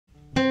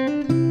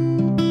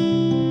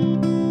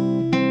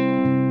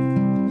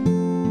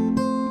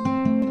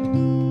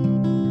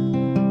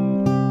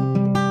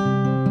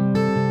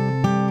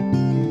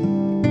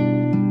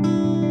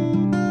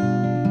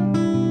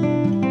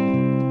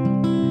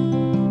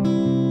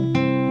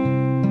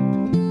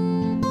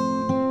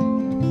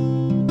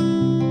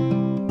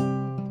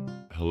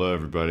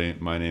everybody.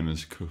 My name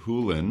is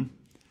Cuchulain,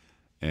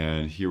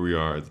 and here we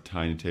are at the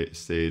Tiny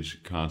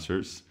Stage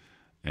Concerts,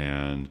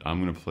 and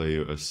I'm going to play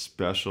you a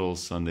special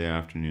Sunday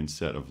afternoon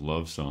set of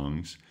love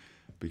songs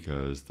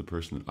because the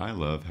person that I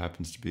love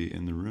happens to be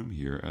in the room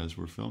here as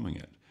we're filming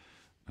it.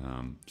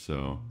 I'm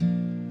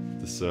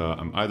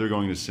either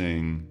going to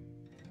sing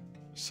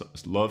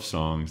love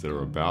songs that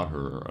are about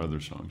her or other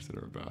songs that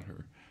are about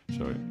her,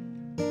 so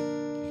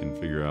you can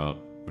figure out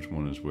which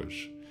one is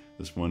which.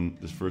 This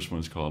first one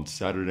is called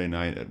Saturday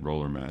Night at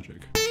Roller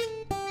Magic.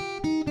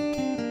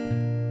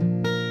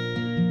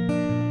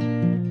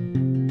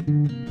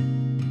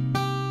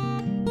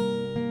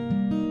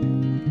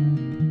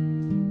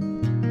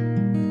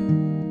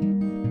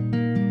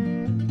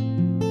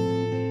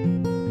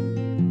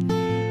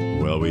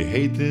 Well, we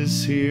hate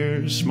this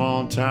here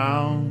small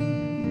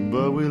town,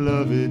 but we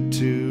love it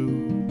too.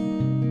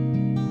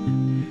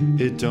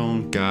 It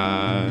don't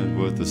got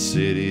what the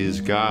city's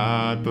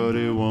got, but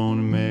it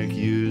won't make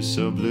you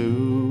so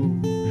blue.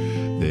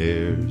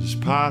 There's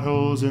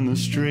potholes in the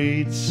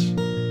streets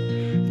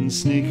and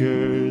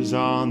sneakers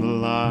on the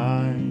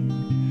line.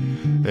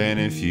 And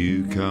if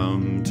you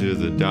come to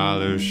the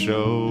dollar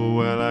show,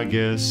 well, I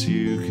guess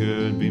you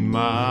could be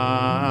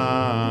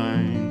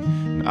mine.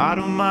 And I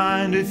don't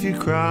mind if you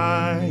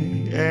cry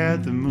at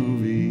the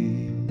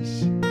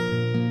movies.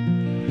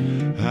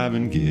 I've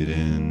been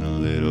getting a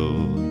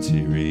little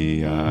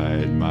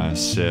teary-eyed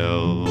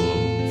myself.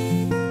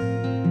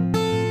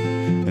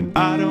 And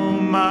I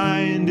don't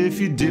mind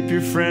if you dip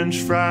your French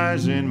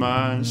fries in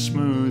my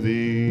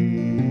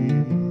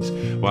smoothies.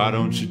 Why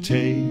don't you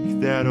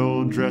take that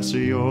old dress of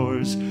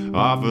yours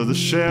off of the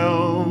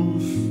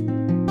shelf?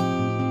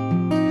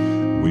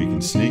 We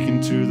can sneak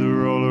into the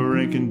roller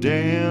rink and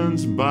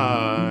dance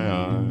by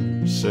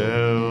ourselves.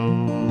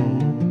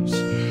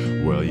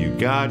 Well, you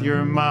got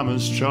your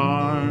mama's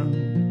charm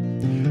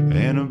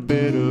and a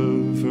bit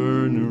of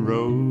her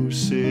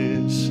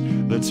neurosis.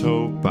 Let's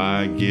hope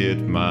I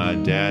get my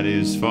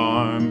daddy's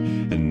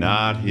farm and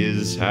not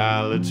his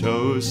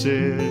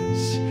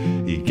halitosis.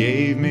 He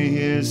gave me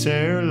his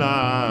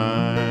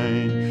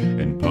hairline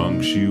and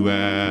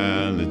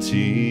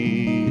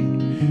punctuality.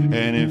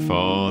 And if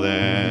all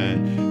that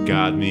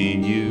got me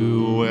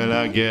you, well,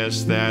 I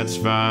guess that's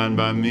fine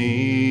by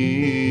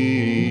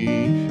me.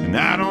 And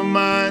I don't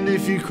mind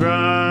if you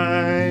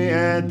cry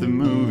at the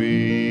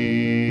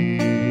movies.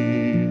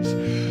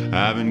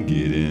 I've been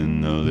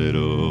getting a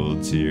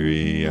little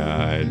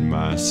teary-eyed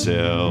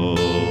myself.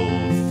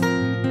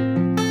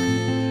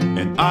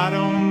 And I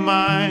don't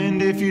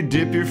mind if you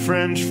dip your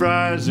French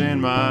fries in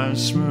my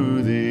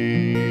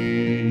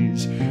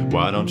smoothies.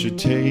 Why don't you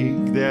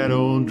take that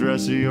old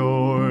dress of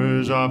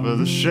yours off of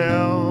the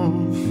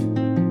shelf?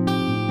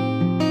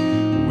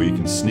 We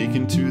can sneak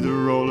into the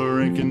roller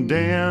rink and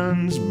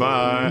dance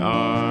by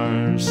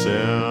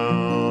ourselves.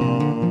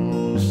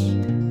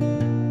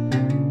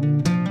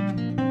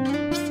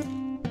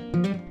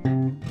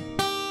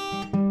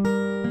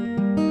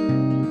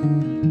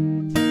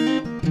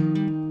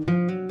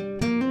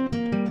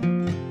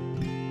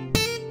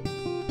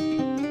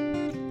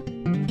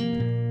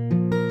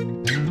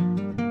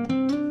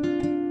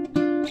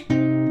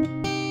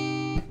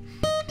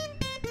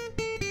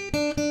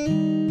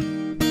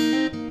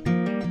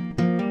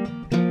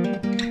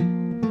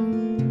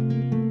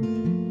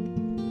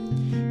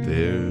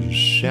 There's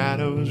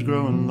shadows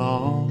growing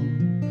long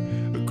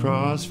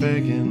across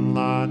vacant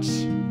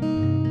lots.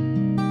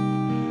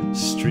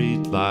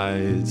 Street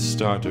lights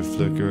start to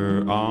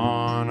flicker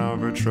on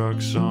over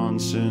trucks on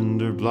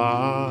cinder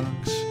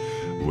blocks.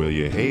 Will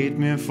you hate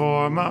me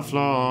for my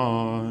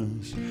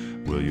flaws?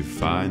 Will you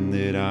find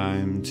that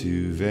I'm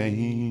too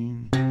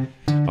vain?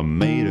 I'm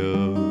made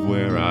of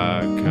where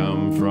I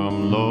come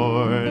from,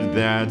 Lord,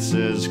 that's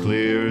as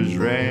clear as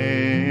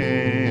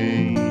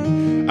rain.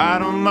 I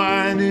don't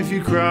mind if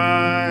you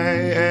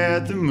cry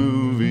at the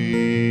movies.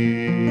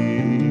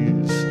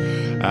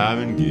 I've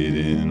been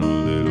getting a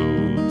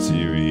little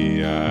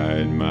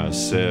teary-eyed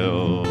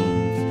myself.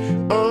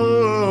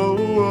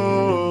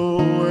 Oh,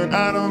 and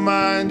I don't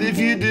mind if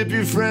you dip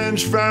your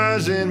French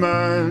fries in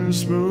my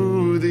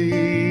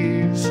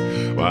smoothies.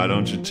 Why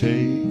don't you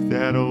take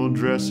that old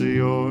dress of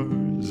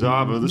yours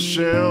off of the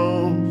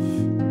shelf?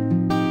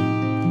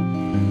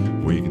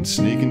 We can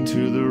sneak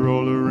into the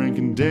roller rink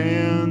and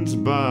dance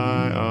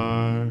by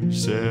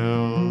ourselves.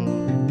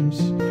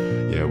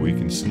 Yeah, we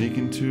can sneak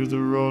into the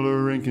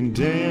roller rink and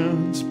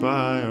dance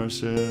by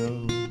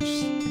ourselves.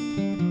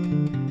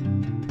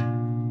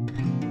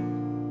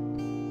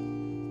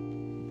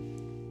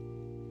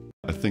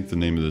 I think the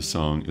name of this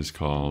song is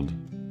called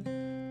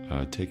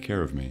Take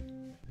Care of Me.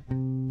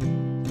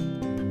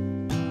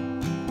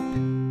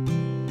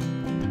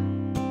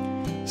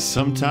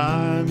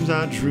 Sometimes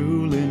I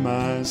drool in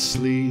my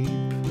sleep.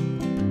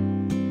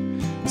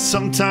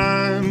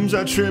 Sometimes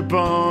I trip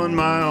on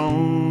my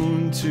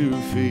own 2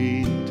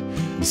 feet.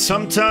 And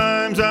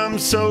sometimes I'm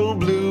so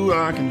blue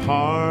I can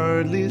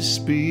hardly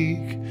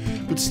speak,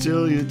 but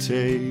still you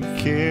take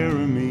care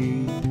of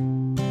me.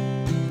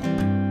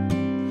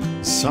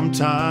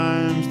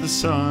 Sometimes the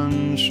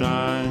sun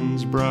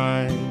shines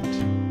bright.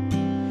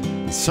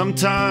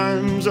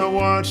 Sometimes I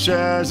watch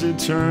as it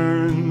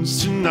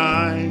turns to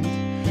night.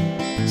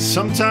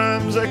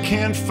 Sometimes I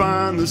can't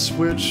find the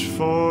switch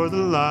for the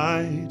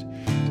light,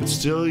 but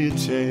still you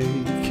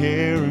take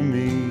care of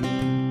me.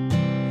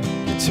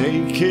 You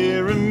take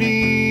care of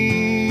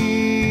me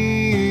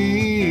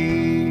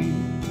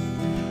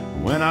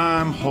when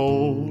I'm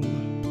whole,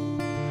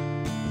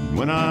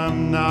 when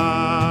I'm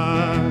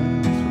not,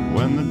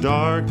 when the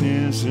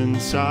darkness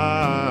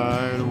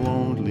inside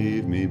won't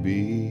leave me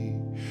be.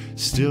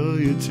 Still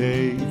you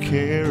take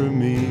care of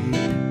me.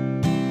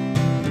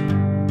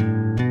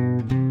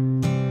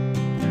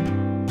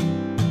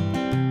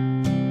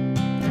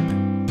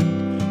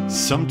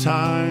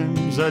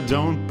 Sometimes I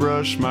don't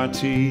brush my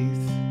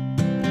teeth.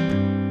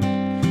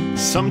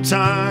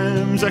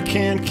 Sometimes I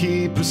can't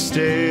keep a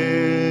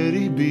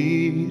steady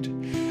beat.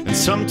 And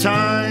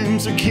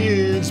sometimes a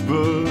kid's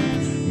book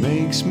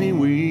makes me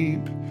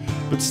weep,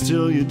 but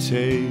still you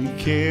take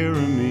care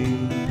of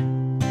me.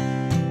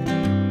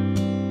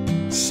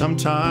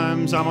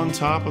 Sometimes I'm on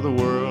top of the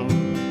world.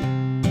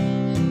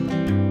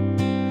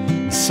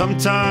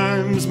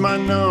 Sometimes my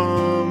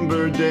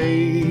numbered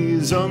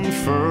days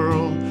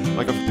unfurl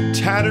like a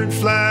tattered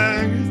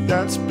flag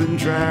that's been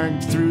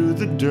dragged through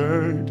the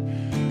dirt,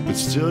 but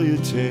still you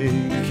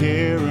take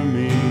care of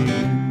me.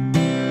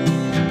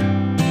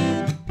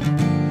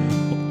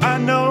 Well, I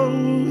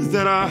know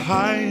that I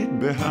hide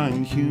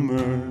behind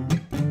humor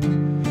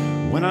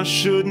when I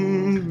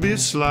shouldn't be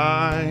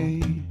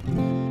sly.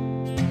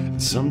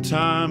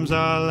 Sometimes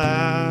I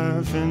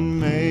laugh and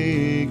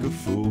make a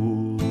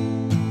fool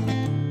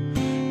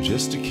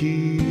just to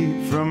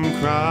keep from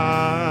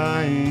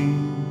crying.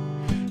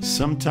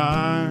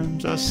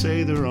 Sometimes I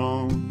say the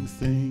wrong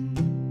thing.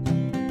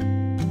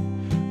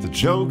 The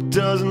joke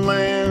doesn't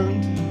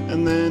land,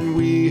 and then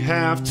we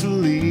have to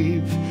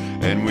leave,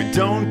 and we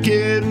don't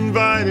get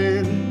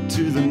invited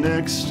to the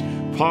next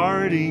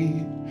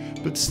party,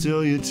 but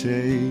still you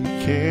take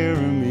care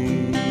of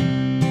me.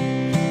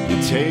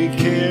 You take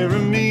care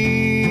of me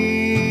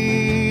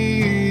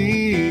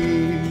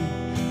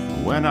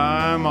when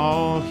I'm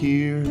all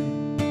here,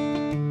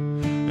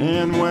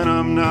 and when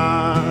I'm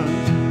not,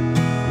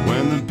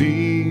 when the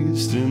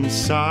beast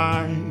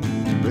inside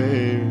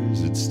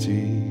bares its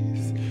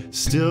teeth,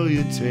 still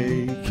you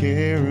take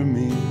care of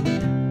me.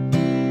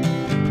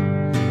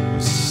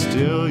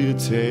 Still you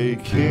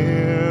take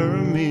care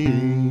of me.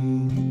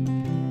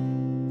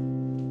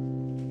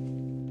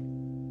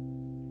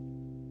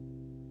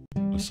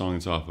 A song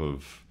that's off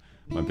of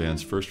my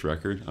band's first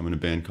record. I'm in a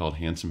band called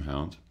Handsome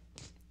Hound.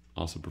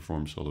 Also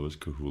performed solo as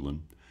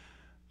Cuchulain.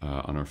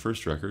 On our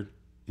first record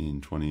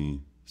in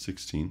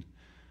 2016,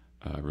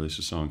 I released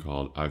a song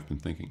called I've Been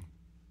Thinking,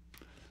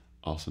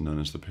 also known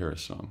as the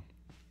Paris song.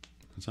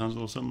 It sounds a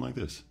little something like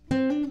this.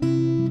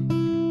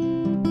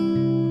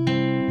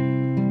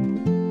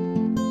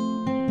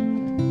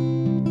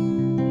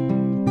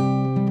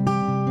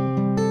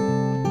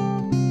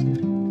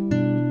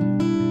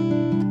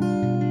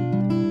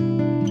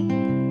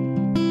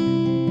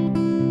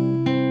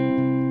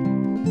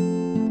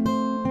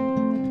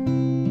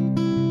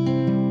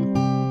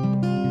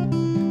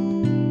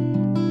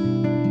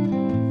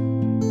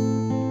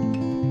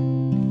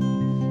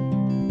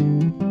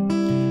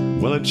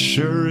 Well, it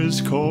sure is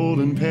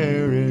cold in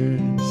Paris,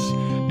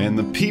 and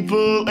the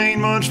people ain't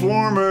much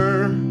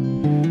warmer,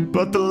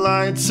 but the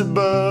lights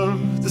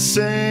above the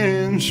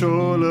Seine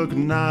sure look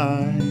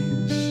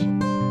nice.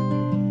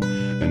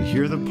 And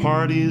here the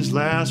parties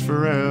last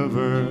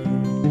forever,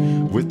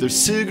 with their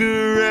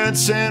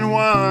cigarettes and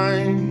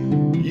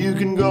wine. You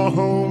can go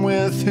home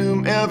with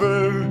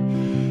whomever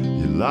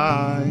you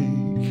like,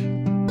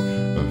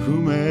 or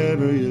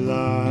whomever you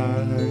like.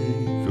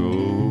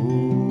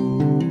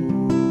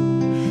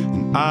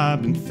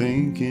 I've been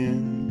thinking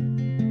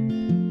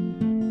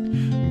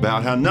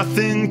about how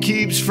nothing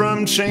keeps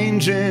from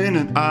changing,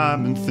 and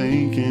I've been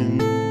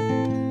thinking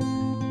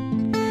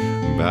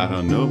about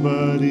how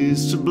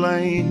nobody's to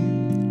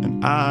blame,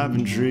 and I've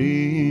been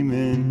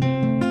dreaming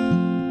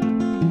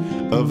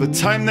of a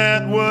time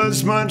that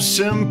was much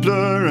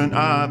simpler, and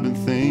I've been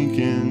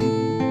thinking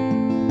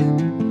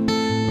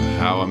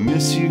how I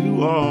miss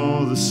you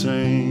all the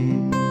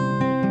same.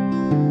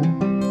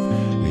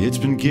 It's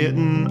been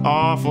getting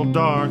awful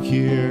dark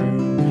here.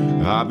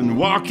 I've been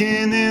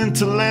walking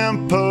into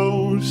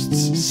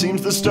lampposts.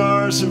 Seems the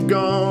stars have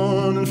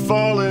gone and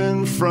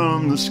fallen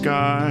from the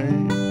sky.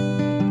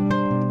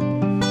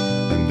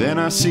 And then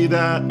I see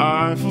that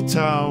Eiffel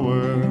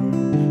Tower,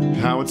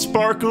 how it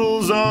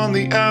sparkles on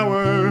the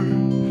hour.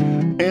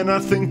 And I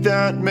think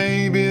that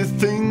maybe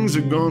things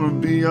are gonna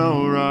be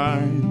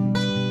alright.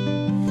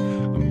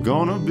 I'm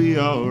gonna be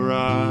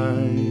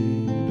alright.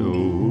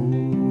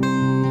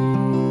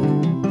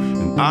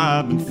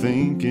 I've been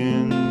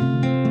thinking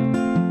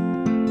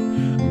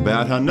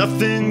about how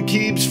nothing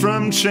keeps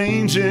from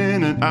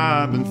changing, and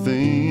I've been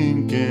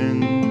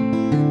thinking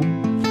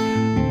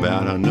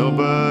about how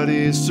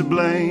nobody's to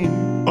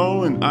blame.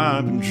 Oh, and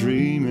I've been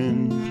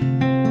dreaming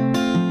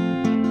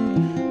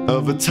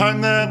of a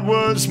time that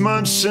was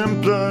much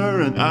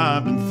simpler, and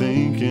I've been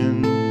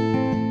thinking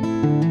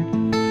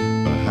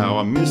of how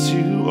I miss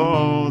you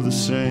all the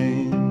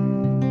same.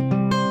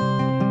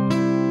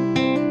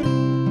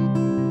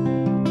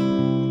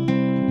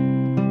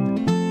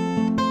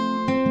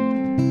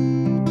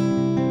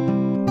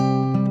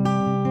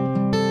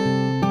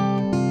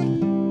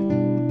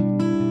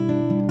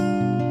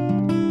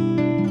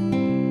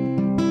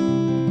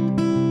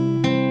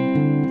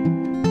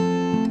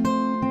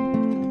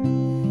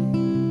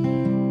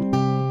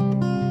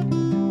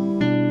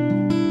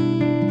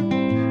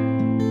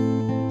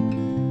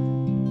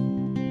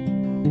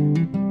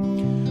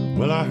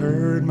 Well, I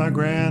heard my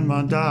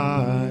grandma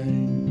die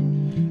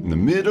in the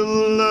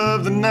middle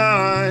of the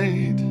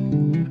night.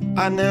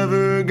 I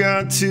never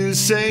got to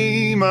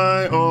say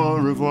my au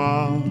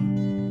revoir.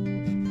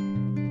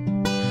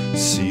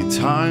 See,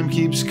 time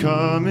keeps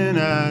coming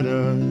at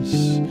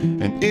us,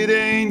 and it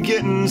ain't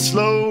getting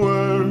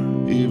slower.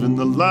 Even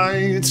the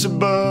lights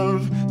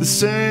above the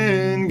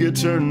sand get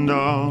turned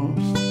off.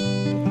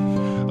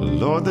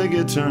 Lord, they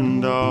get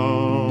turned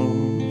off.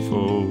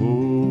 Oh.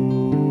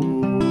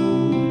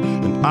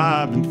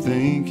 I've been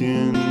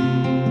thinking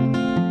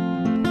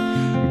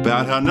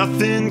about how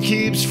nothing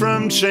keeps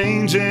from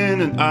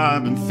changing, and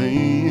I've been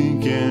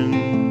thinking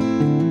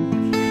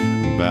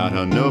about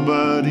how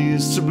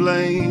nobody's to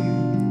blame,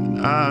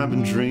 and I've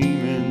been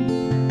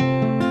dreaming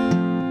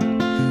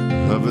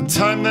of a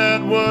time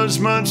that was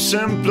much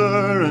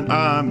simpler, and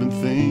I've been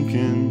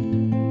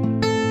thinking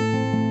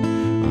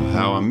of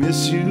how I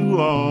miss you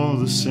all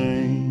the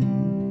same.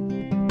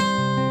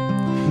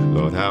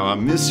 Lord, how I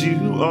miss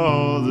you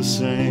all the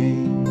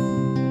same.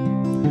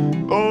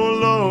 Oh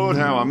Lord,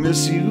 how I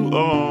miss you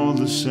all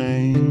the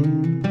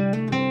same.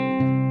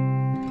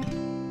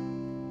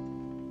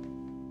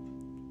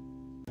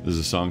 There's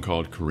a song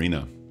called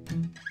Carina.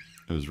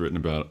 It was written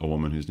about a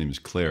woman whose name is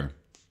Claire,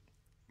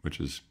 which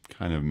is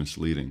kind of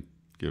misleading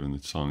given the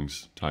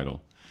song's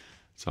title.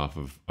 It's off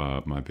of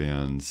my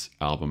band's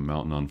album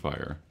Mountain on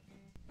Fire.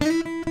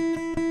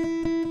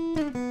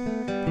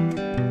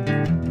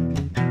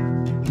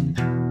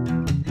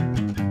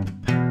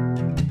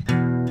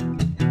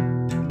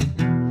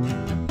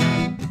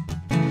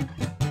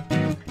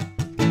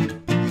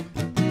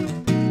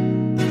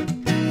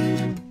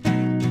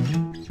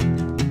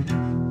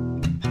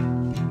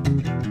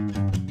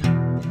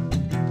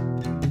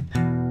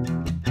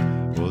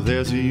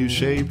 There's a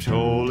U-shaped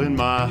hole in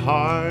my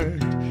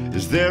heart.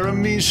 Is there a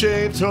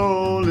me-shaped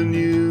hole in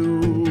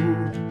you?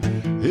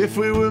 If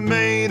we were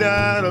made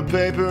out of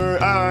paper,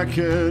 I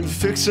could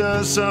fix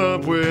us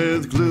up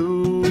with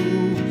glue.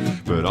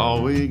 But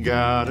all we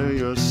got are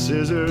your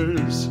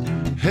scissors,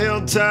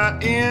 held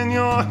tight in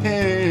your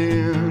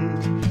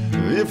hand.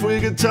 If we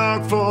could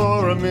talk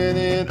for a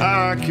minute,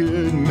 I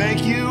could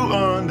make you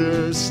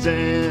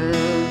understand.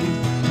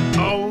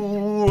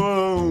 Oh,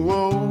 whoa,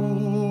 whoa,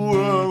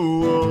 whoa,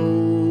 whoa.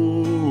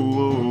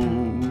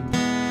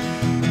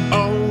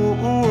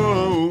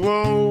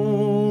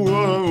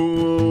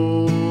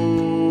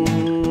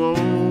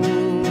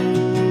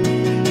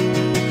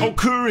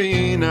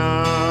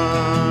 Carina,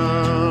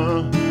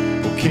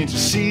 oh, can't you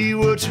see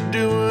what you're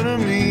doing to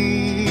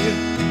me?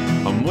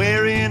 I'm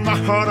wearing my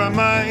heart on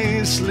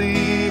my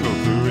sleeve. Oh,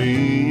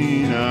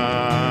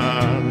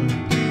 Carina,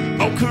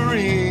 oh,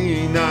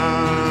 Carina.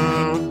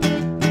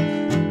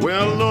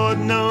 Well, Lord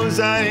knows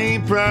I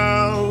ain't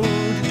proud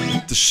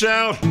to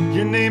shout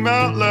your name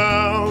out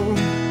loud.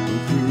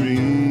 Oh,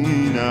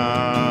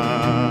 Carina.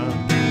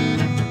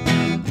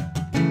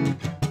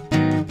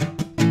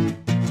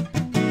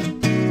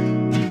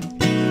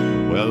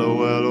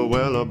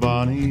 Well,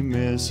 Bonnie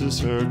misses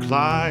her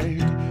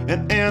Clyde,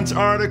 and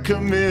Antarctica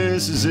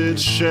misses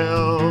its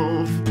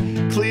shelf.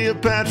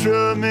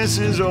 Cleopatra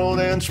misses old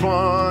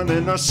Antoine,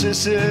 and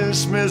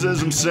Narcissus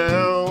misses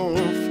himself.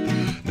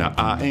 Now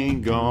I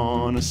ain't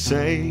gonna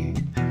say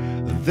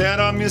that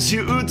I miss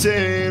you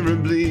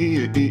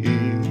terribly,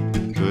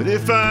 but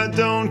if I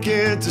don't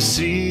get to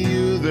see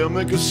you, they'll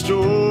make a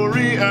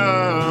story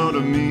out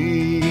of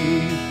me.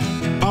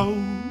 Oh,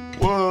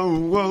 whoa,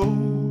 whoa,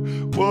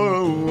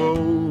 whoa,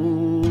 whoa.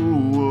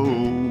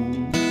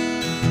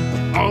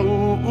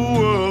 Oh,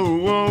 whoa,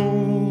 whoa,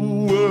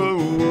 whoa,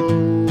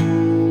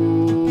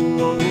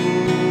 whoa.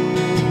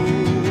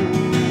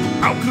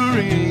 Oh,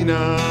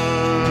 Carina,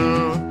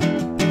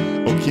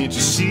 oh, can't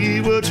you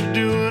see what you're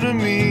doing to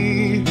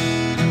me?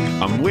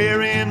 I'm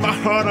wearing my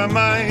heart on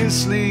my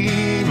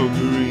sleeve. Oh,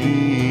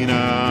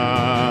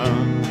 Carina,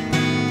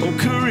 oh,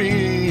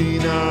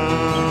 Carina.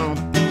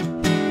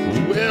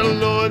 Well,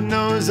 Lord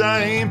knows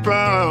I ain't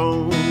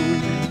proud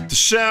to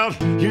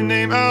shout your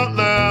name out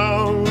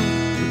loud.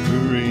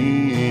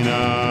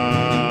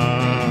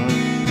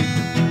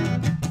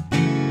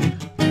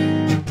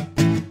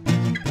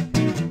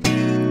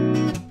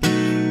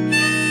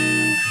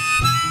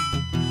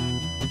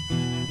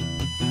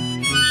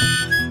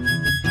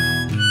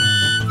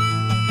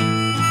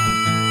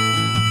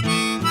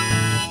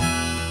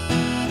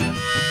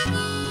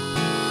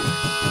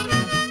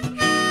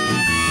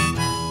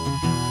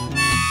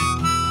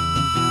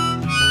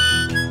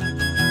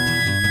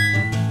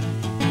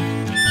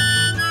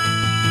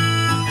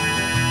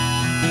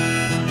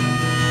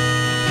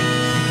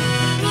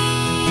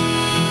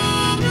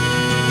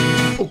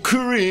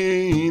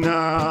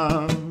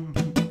 Carina.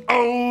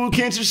 Oh,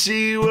 can't you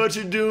see what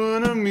you're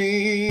doing to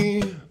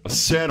me? I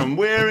said I'm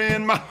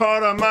wearing my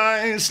heart on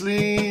my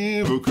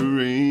sleeve, oh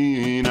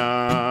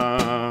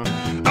Carina.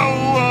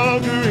 Oh,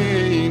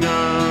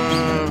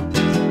 Carina.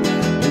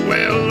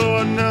 Well,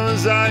 Lord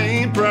knows I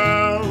ain't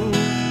proud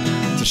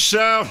to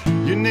shout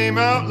your name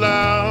out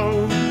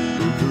loud,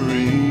 oh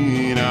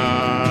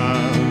Carina.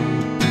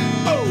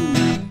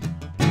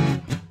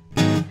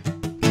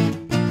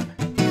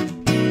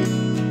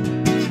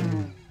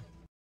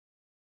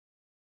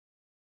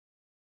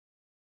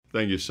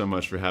 Thank you so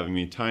much for having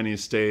me. Tiny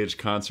Stage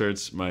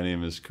Concerts. My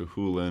name is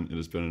Cuchulain. It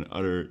has been an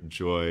utter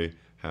joy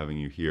having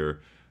you here.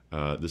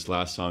 This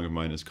last song of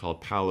mine is called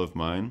Pal of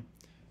Mine.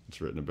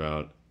 It's written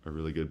about a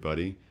really good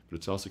buddy, but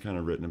it's also kind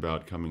of written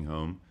about coming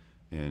home.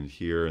 And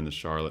here in the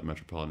Charlotte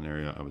metropolitan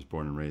area, I was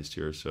born and raised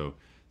here, so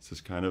this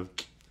is kind of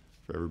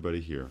for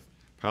everybody here.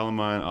 Pal of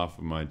Mine off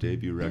of my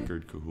debut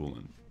record,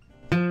 Cuchulain.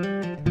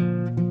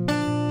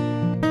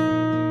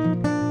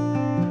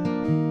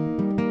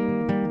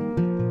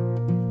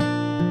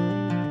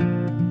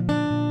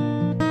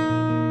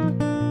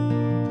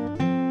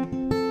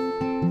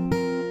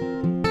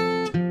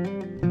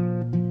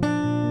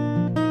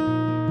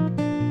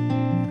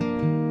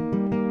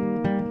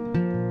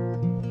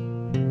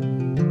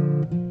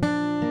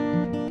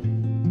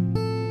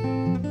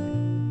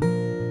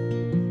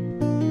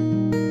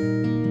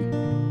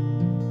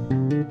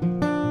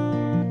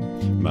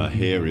 My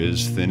hair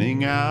is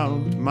thinning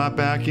out, my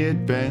back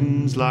it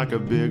bends like a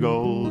big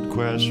old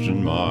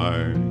question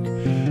mark.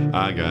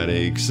 I got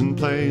aches in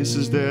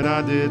places that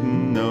I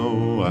didn't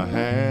know I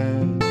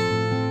had.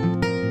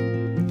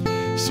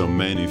 So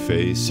many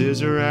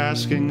faces are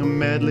asking a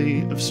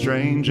medley of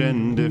strange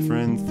and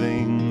different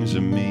things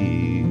of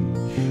me.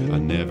 I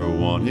never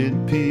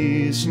wanted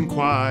peace and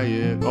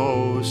quiet,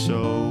 oh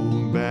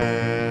so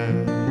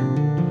bad.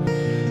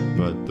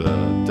 But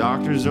the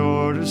doctor's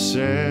order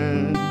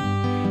said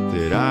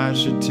that I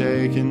should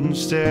take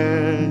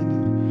instead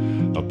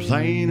a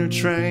plane or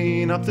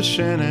train up the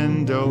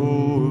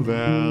Shenandoah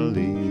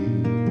Valley,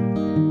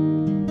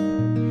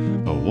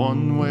 a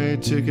one-way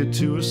ticket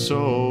to a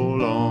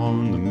soul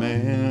on the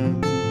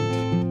mend,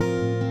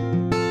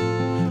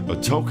 a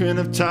token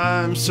of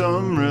time,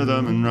 some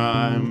rhythm and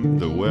rhyme,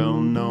 the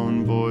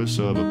well-known voice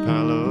of a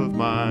pal of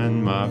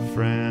mine, my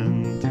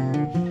friend.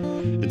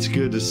 It's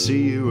good to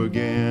see you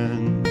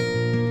again.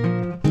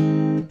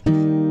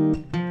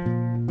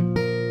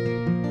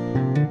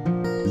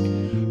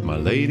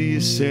 Lady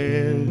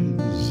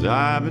says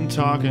I've been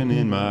talking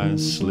in my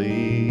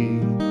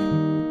sleep.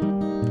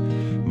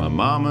 My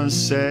mama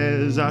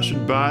says I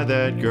should buy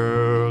that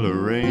girl a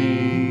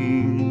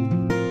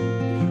ring.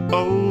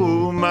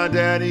 Oh, my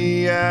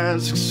daddy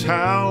asks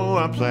how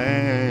I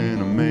plan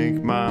to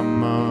make my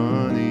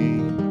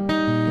money,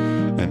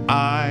 and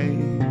I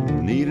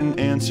need an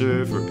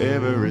answer for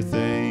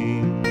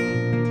everything.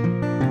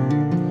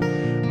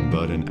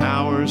 But an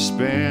hour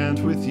spent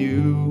with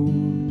you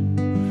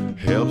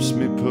helps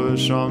me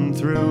push on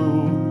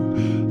through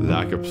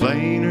like a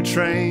plane or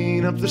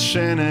train up the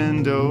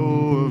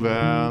Shenandoah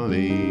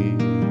Valley.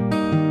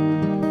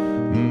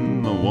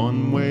 A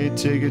one-way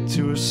ticket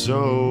to a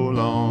soul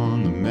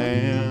on the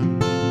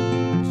mend.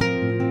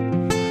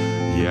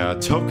 Yeah, a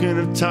token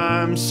of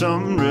time,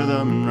 some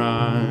rhythm and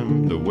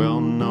rhyme, the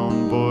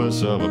well-known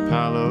voice of a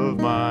pal of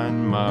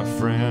mine, my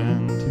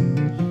friend.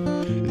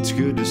 It's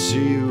good to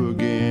see you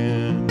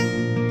again.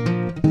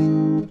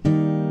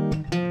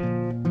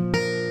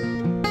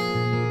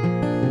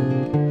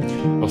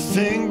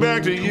 Think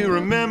back, do you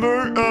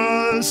remember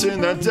us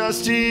in that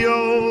dusty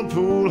old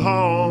pool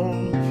hall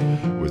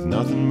with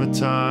nothing but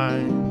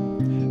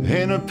time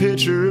and a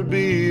pitcher of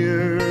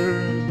beer?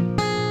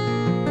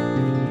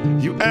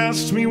 You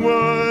asked me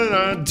what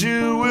I'd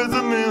do with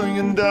 $1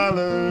 million.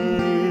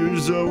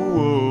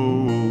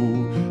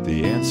 Oh,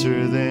 the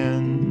answer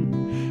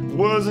then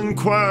wasn't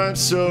quite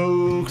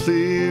so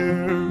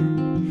clear.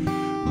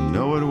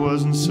 No, it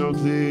wasn't so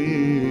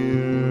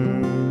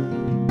clear.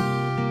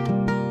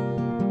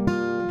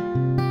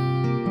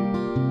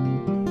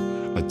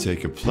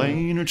 Take a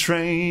plane or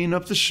train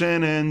up the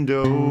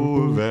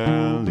Shenandoah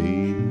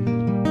Valley,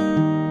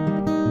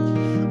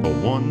 a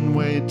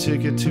one-way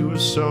ticket to a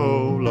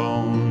soul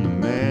on the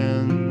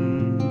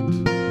mend.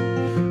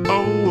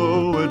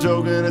 Oh, a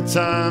token of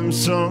time,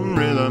 some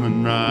rhythm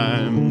and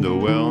rhyme, the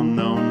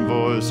well-known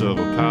voice of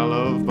a pal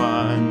of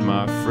mine,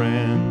 my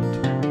friend.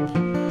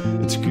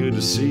 It's good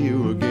to see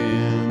you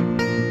again,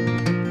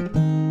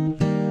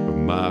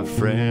 my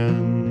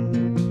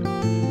friend.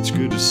 It's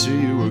good to see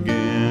you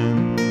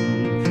again.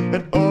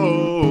 And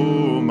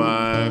oh,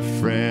 my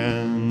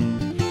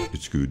friend,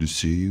 it's good to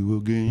see you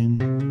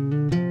again.